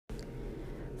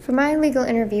For my legal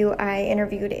interview, I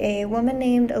interviewed a woman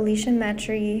named Alicia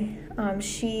Metry.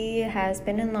 She has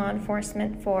been in law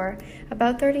enforcement for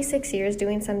about 36 years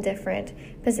doing some different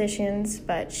positions,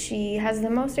 but she has the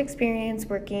most experience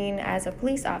working as a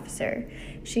police officer.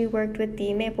 She worked with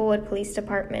the Maplewood Police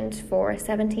Department for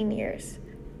 17 years.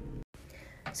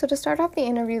 So to start off the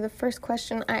interview, the first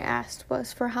question I asked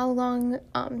was, for how long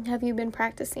have you been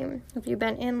practicing? Have you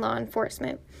been in law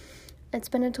enforcement? It's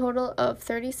been a total of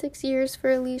 36 years for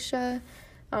Alicia.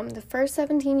 The first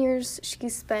 17 years she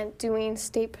spent doing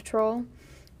state patrol,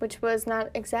 which was not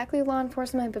exactly law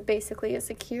enforcement, but basically a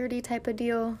security type of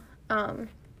deal.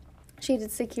 She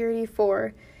did security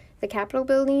for the Capitol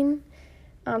building.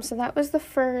 So that was the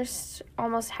first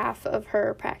almost half of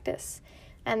her practice.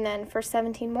 And then for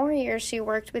 17 more years, she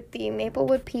worked with the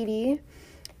Maplewood PD.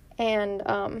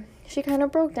 And she kind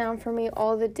of broke down for me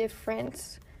all the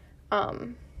different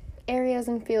areas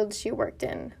and fields she worked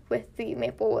in with the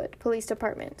Maplewood Police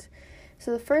Department.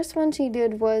 So the first one she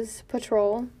did was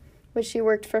patrol, which she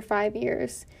worked for 5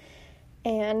 years.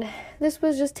 And this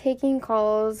was just taking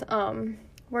calls,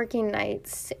 working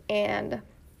nights, and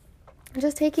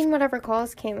just taking whatever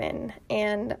calls came in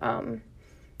and,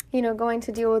 going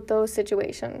to deal with those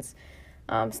situations,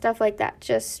 stuff like that,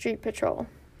 just street patrol.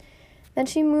 Then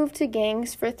she moved to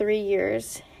gangs for 3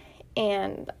 years,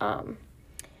 and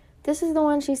this is the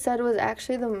one she said was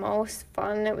actually the most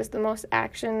fun. It was the most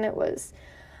action. It was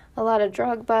a lot of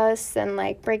drug busts and,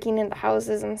 breaking into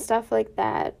houses and stuff like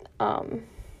that.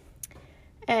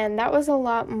 And that was a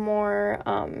lot more,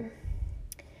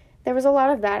 there was a lot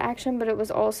of that action, but it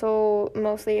was also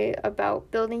mostly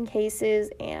about building cases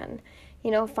and,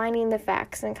 finding the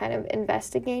facts and kind of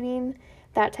investigating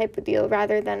that type of deal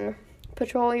rather than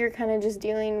patrol. You're kind of just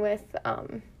dealing with,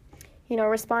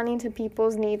 responding to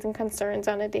people's needs and concerns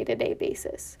on a day-to-day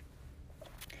basis.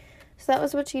 So that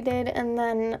was what she did, and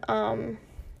then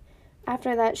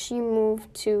after that, she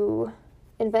moved to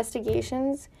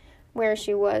investigations, where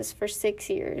she was for 6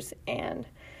 years, and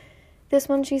this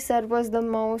one she said was the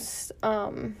most,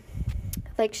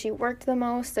 she worked the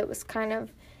most. It was kind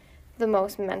of the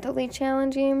most mentally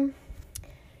challenging,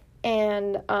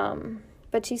 and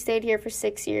but she stayed here for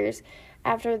 6 years.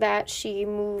 After that, she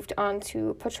moved on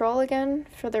to patrol again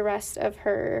for the rest of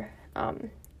her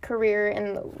career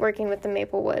in working with the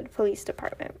Maplewood Police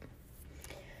Department.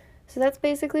 So that's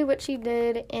basically what she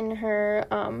did in her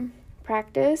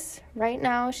practice. Right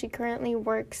now, she currently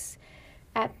works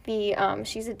at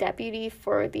she's a deputy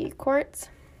for the courts.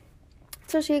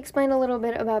 So she explained a little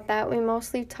bit about that. We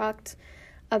mostly talked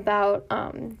about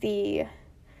the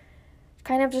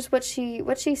kind of just what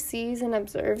she sees and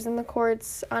observes in the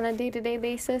courts on a day-to-day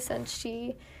basis, and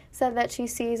she said that she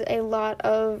sees a lot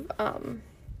of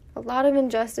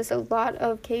injustice, a lot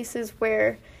of cases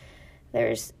where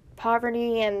there's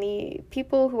poverty and the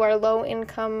people who are low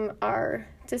income are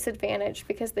disadvantaged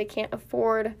because they can't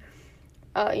afford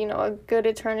a good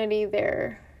attorney.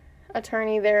 They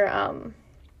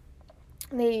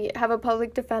have a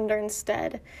public defender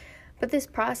instead. But this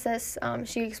process,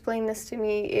 she explained this to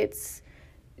me, it's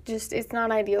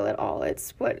not ideal at all.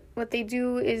 It's what they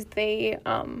do is they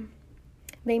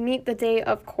meet the day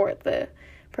of court. The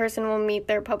person will meet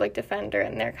their public defender,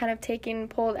 and they're kind of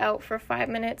pulled out for 5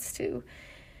 minutes to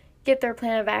get their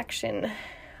plan of action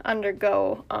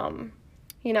undergo,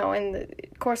 in the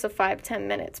course of 5-10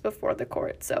 minutes before the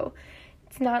court. So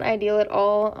it's not ideal at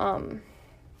all.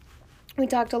 We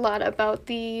talked a lot about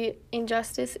the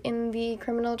injustice in the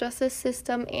criminal justice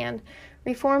system and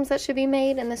reforms that should be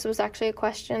made, and this was actually a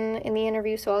question in the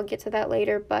interview, so I'll get to that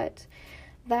later, but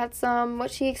that's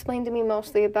what she explained to me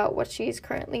mostly about what she's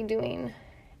currently doing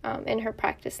in her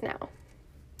practice now.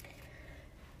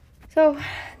 So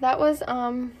that was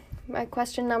my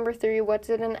question number 3, what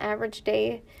did an average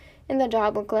day in the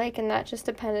job look like? And that just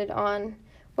depended on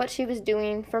what she was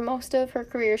doing. For most of her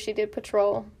career, she did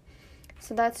patrol.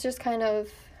 So that's just kind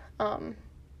of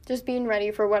just being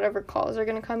ready for whatever calls are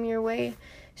going to come your way.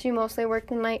 She mostly worked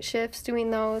the night shifts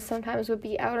doing those, sometimes would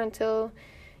be out until,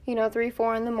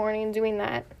 3-4 in the morning doing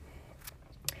that.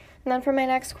 And then for my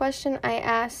next question, I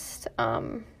asked,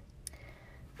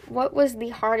 what was the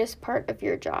hardest part of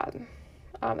your job?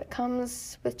 It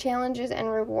comes with challenges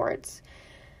and rewards.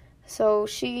 So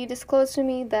she disclosed to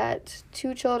me that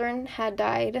 2 children had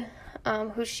died,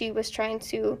 who she was trying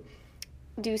to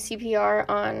do CPR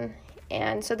on,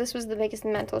 and so this was the biggest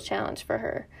mental challenge for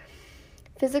her.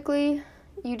 Physically,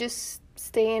 you just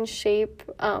stay in shape.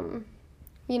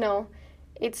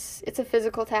 It's a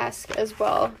physical task as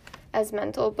well as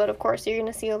mental, but of course you're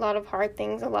going to see a lot of hard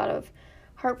things, a lot of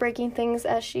heartbreaking things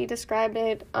as she described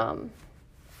it,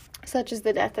 such as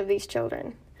the death of these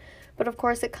children. But of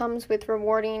course, it comes with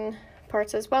rewarding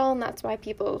parts as well, and that's why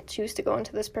people choose to go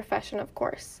into this profession, of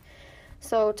course.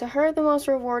 So to her, the most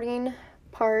rewarding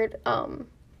part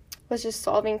was just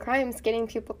solving crimes, getting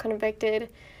people convicted.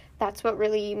 That's what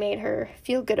really made her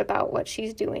feel good about what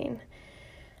she's doing.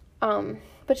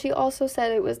 But she also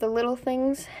said it was the little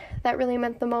things that really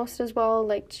meant the most as well,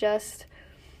 like just,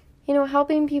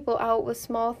 helping people out with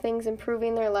small things,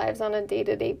 improving their lives on a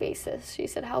day-to-day basis. She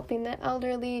said helping the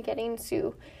elderly, getting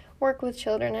to work with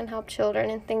children and help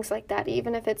children and things like that,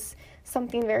 even if it's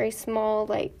something very small,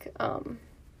 like,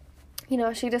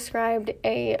 she described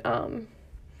a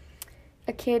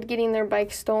kid getting their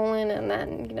bike stolen and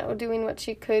then, doing what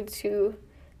she could to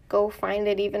go find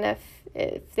it, even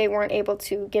if they weren't able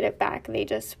to get it back. They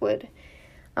just would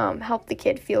help the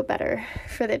kid feel better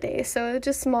for the day. So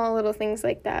just small little things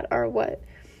like that are what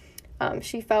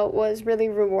she felt was really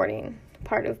rewarding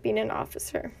part of being an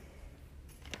officer.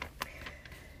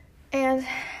 And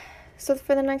so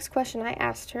for the next question, I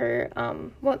asked her,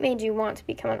 what made you want to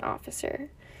become an officer?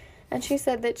 And she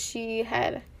said that she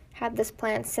had this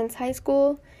plan since high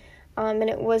school, and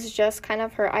it was just kind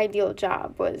of her ideal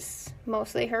job, was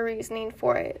mostly her reasoning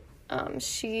for it.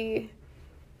 She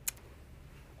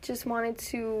just wanted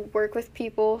to work with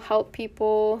people, help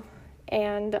people,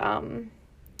 and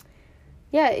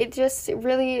it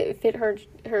really fit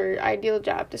her ideal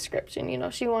job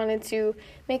description. She wanted to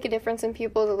make a difference in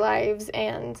people's lives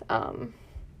and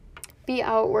be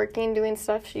out working, doing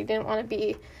stuff. She didn't want to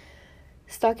be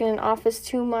stuck in an office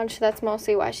too much. That's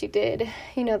mostly why she did,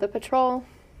 the patrol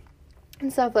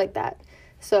and stuff like that.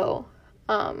 So,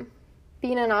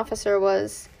 being an officer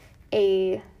was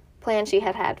a plan she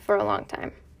had for a long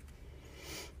time.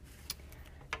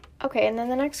 Okay, and then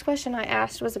the next question I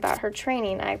asked was about her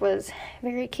training. I was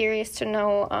very curious to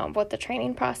know what the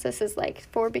training process is like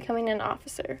for becoming an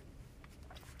officer.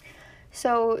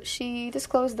 So she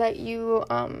disclosed that you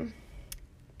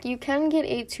can get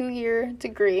a 2-year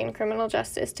degree in criminal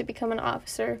justice to become an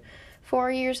officer.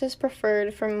 4 years is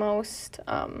preferred for most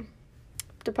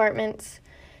departments.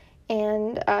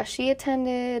 And she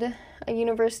attended a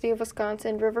University of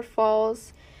Wisconsin, River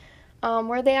Falls,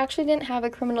 where they actually didn't have a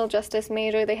criminal justice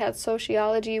major. They had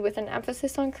sociology with an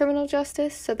emphasis on criminal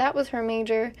justice. So that was her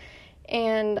major.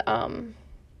 And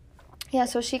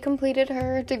so she completed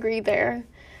her degree there.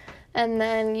 And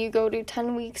then you go to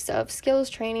 10 weeks of skills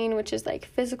training, which is like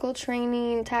physical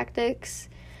training, tactics.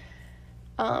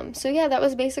 That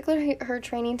was basically her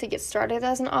training to get started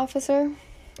as an officer.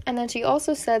 And then she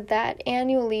also said that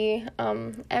annually,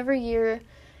 every year,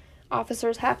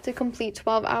 officers have to complete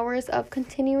 12 hours of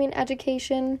continuing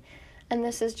education. And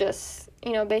this is just,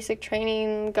 basic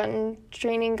training,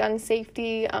 gun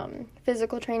safety,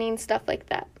 physical training, stuff like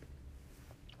that.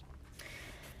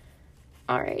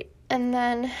 All right. And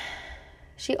then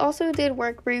she also did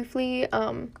work briefly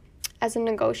as a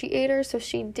negotiator. So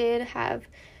she did have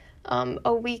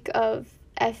a week of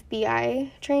FBI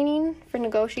training for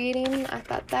negotiating. I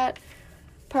thought that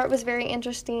part was very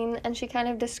interesting. And she kind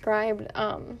of described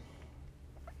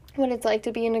what it's like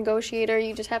to be a negotiator.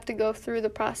 You just have to go through the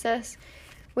process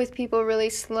with people really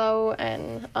slow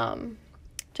and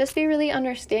just be really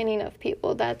understanding of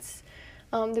people. That's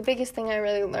the biggest thing I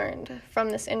really learned from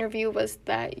this interview was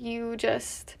that you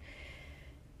just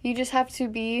have to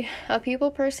be a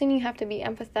people person. You have to be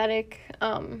empathetic,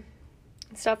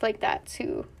 stuff like that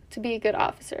to be a good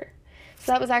officer.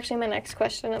 So that was actually my next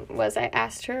question. Was I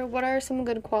asked her, what are some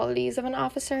good qualities of an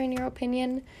officer in your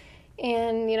opinion?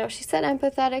 And she said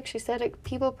empathetic. She said a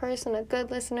people person, a good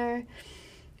listener,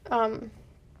 and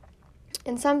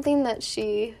something that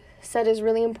she said is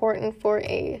really important for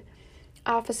a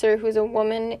officer who's a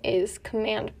woman is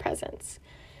command presence.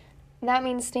 That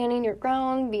means standing your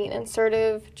ground, being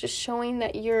assertive, just showing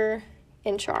that you're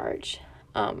in charge.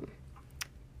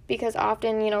 Because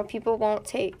often, people won't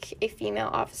take a female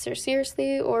officer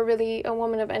seriously or really a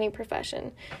woman of any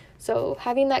profession. So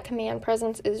having that command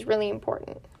presence is really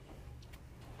important.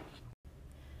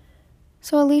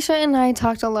 So Alicia and I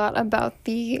talked a lot about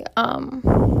the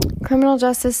criminal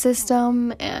justice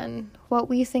system and what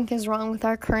we think is wrong with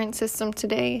our current system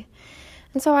today.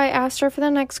 And so I asked her for the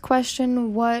next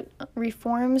question what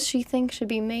reforms she thinks should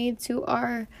be made to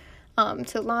our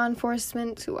to law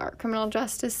enforcement, to our criminal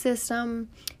justice system,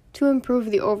 to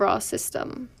improve the overall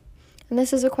system. And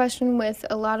this is a question with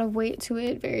a lot of weight to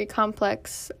it, very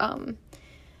complex,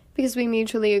 because we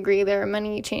mutually agree there are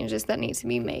many changes that need to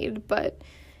be made, but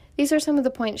these are some of the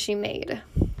points she made.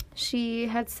 She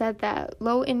had said that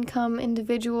low-income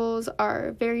individuals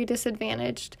are very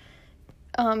disadvantaged,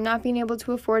 not being able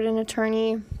to afford an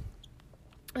attorney.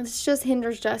 This just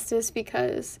hinders justice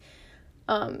because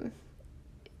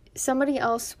somebody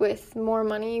else with more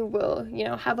money will,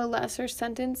 have a lesser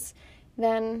sentence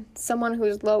than someone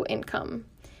who's low income.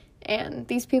 And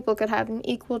these people could have an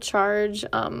equal charge.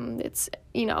 It's,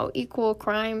 equal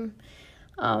crime.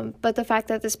 But the fact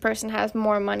that this person has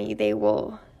more money, they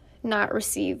will not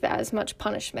receive as much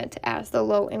punishment as the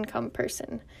low income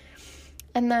person.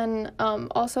 And then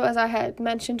also, as I had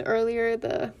mentioned earlier,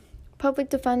 the public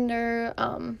defender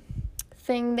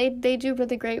thing, they do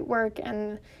really great work,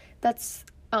 and that's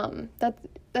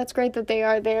great that they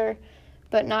are there,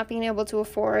 but not being able to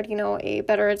afford, a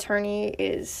better attorney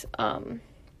is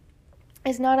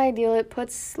not ideal. It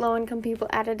puts low-income people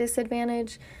at a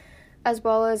disadvantage, as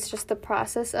well as just the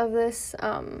process of this.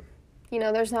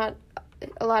 There's not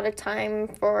a lot of time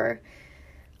for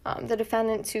the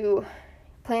defendant to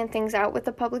plan things out with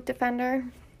the public defender.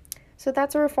 So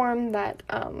that's a reform that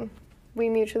we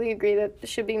mutually agree that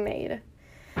should be made.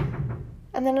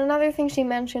 And then another thing she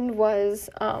mentioned was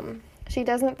she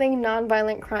doesn't think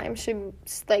nonviolent crime should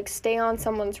stay on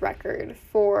someone's record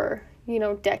for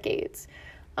decades.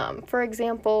 For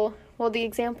example, the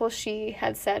example she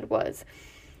had said was,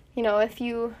 if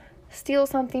you steal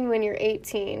something when you're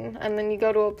 18 and then you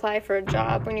go to apply for a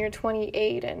job when you're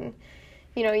 28 and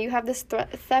you have this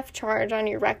theft charge on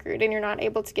your record and you're not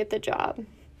able to get the job.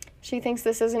 She thinks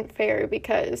this isn't fair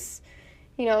because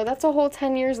that's a whole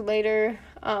 10 years later.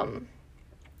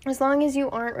 As long as you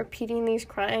aren't repeating these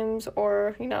crimes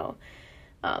or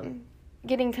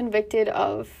getting convicted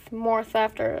of more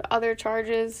theft or other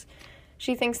charges,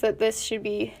 she thinks that this should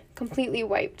be completely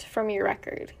wiped from your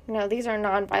record. These are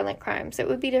nonviolent crimes. It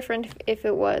would be different if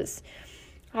it was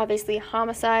obviously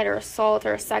homicide or assault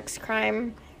or a sex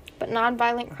crime, but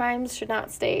nonviolent crimes should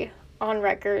not stay on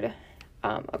record,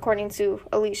 according to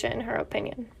Alicia, in her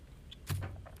opinion.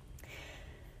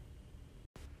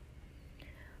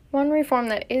 One reform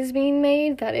that is being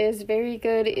made that is very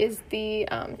good is the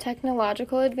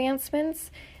technological advancements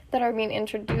that are being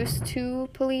introduced to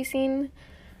policing.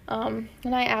 And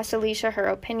I asked Alicia her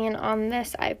opinion on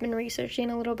this. I've been researching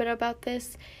a little bit about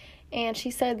this, and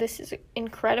she said this is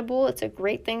incredible. It's a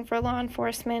great thing for law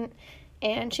enforcement,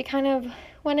 and she kind of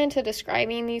went into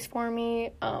describing these for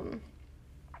me.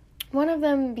 One of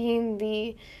them being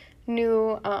the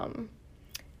new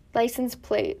license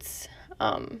plates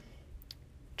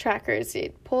trackers.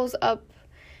 It pulls up,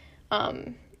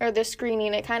 or the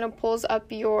screening, it kind of pulls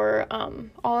up your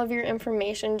all of your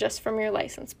information just from your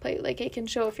license plate. It can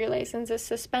show if your license is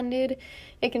suspended,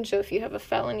 it can show if you have a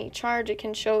felony charge, it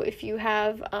can show if you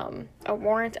have a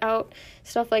warrant out,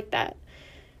 stuff like that.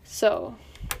 So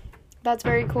that's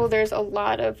very cool. There's a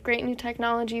lot of great new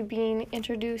technology being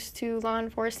introduced to law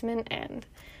enforcement, and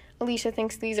Alicia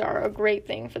thinks these are a great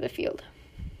thing for the field.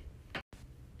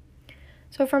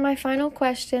 So for my final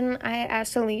question, I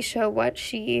asked Alicia what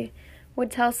she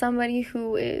would tell somebody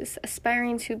who is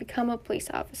aspiring to become a police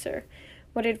officer,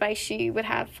 what advice she would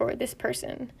have for this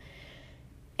person.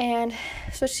 And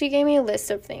so she gave me a list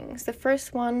of things. The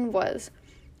first one was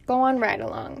go on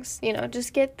ride-alongs,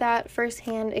 just get that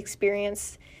firsthand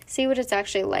experience, see what it's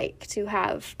actually like to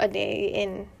have a day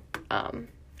in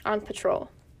on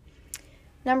patrol.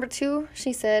 Number 2,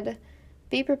 she said,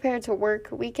 be prepared to work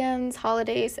weekends,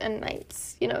 holidays, and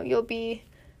nights. You'll be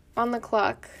on the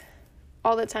clock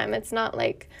all the time. It's not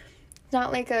like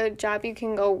a job you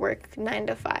can go work 9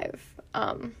 to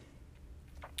 5.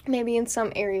 Maybe in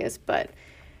some areas, but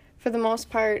for the most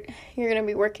part, you're going to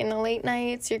be working the late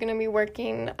nights. You're going to be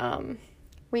working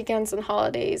weekends and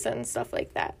holidays and stuff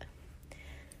like that.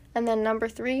 And then number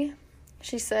 3,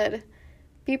 she said,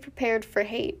 be prepared for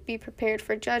hate. Be prepared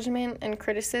for judgment and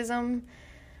criticism.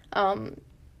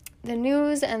 The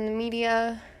news and the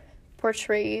media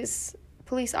portrays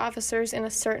police officers in a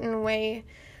certain way.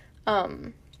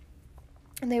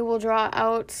 They will draw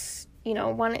out,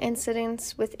 one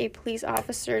incident with a police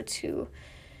officer to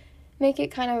make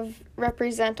it kind of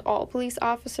represent all police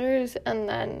officers, and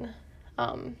then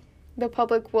the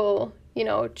public will,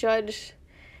 judge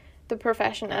the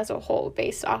profession as a whole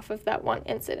based off of that one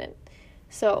incident.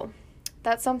 So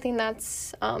that's something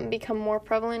that's become more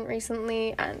prevalent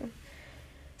recently, and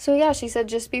so yeah, she said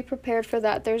just be prepared for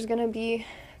that. There's going to be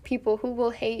people who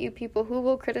will hate you, people who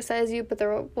will criticize you, but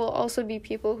there will also be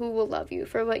people who will love you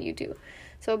for what you do.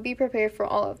 So be prepared for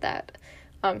all of that.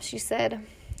 She said,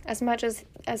 as much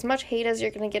hate as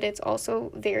you're going to get, it's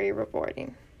also very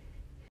rewarding.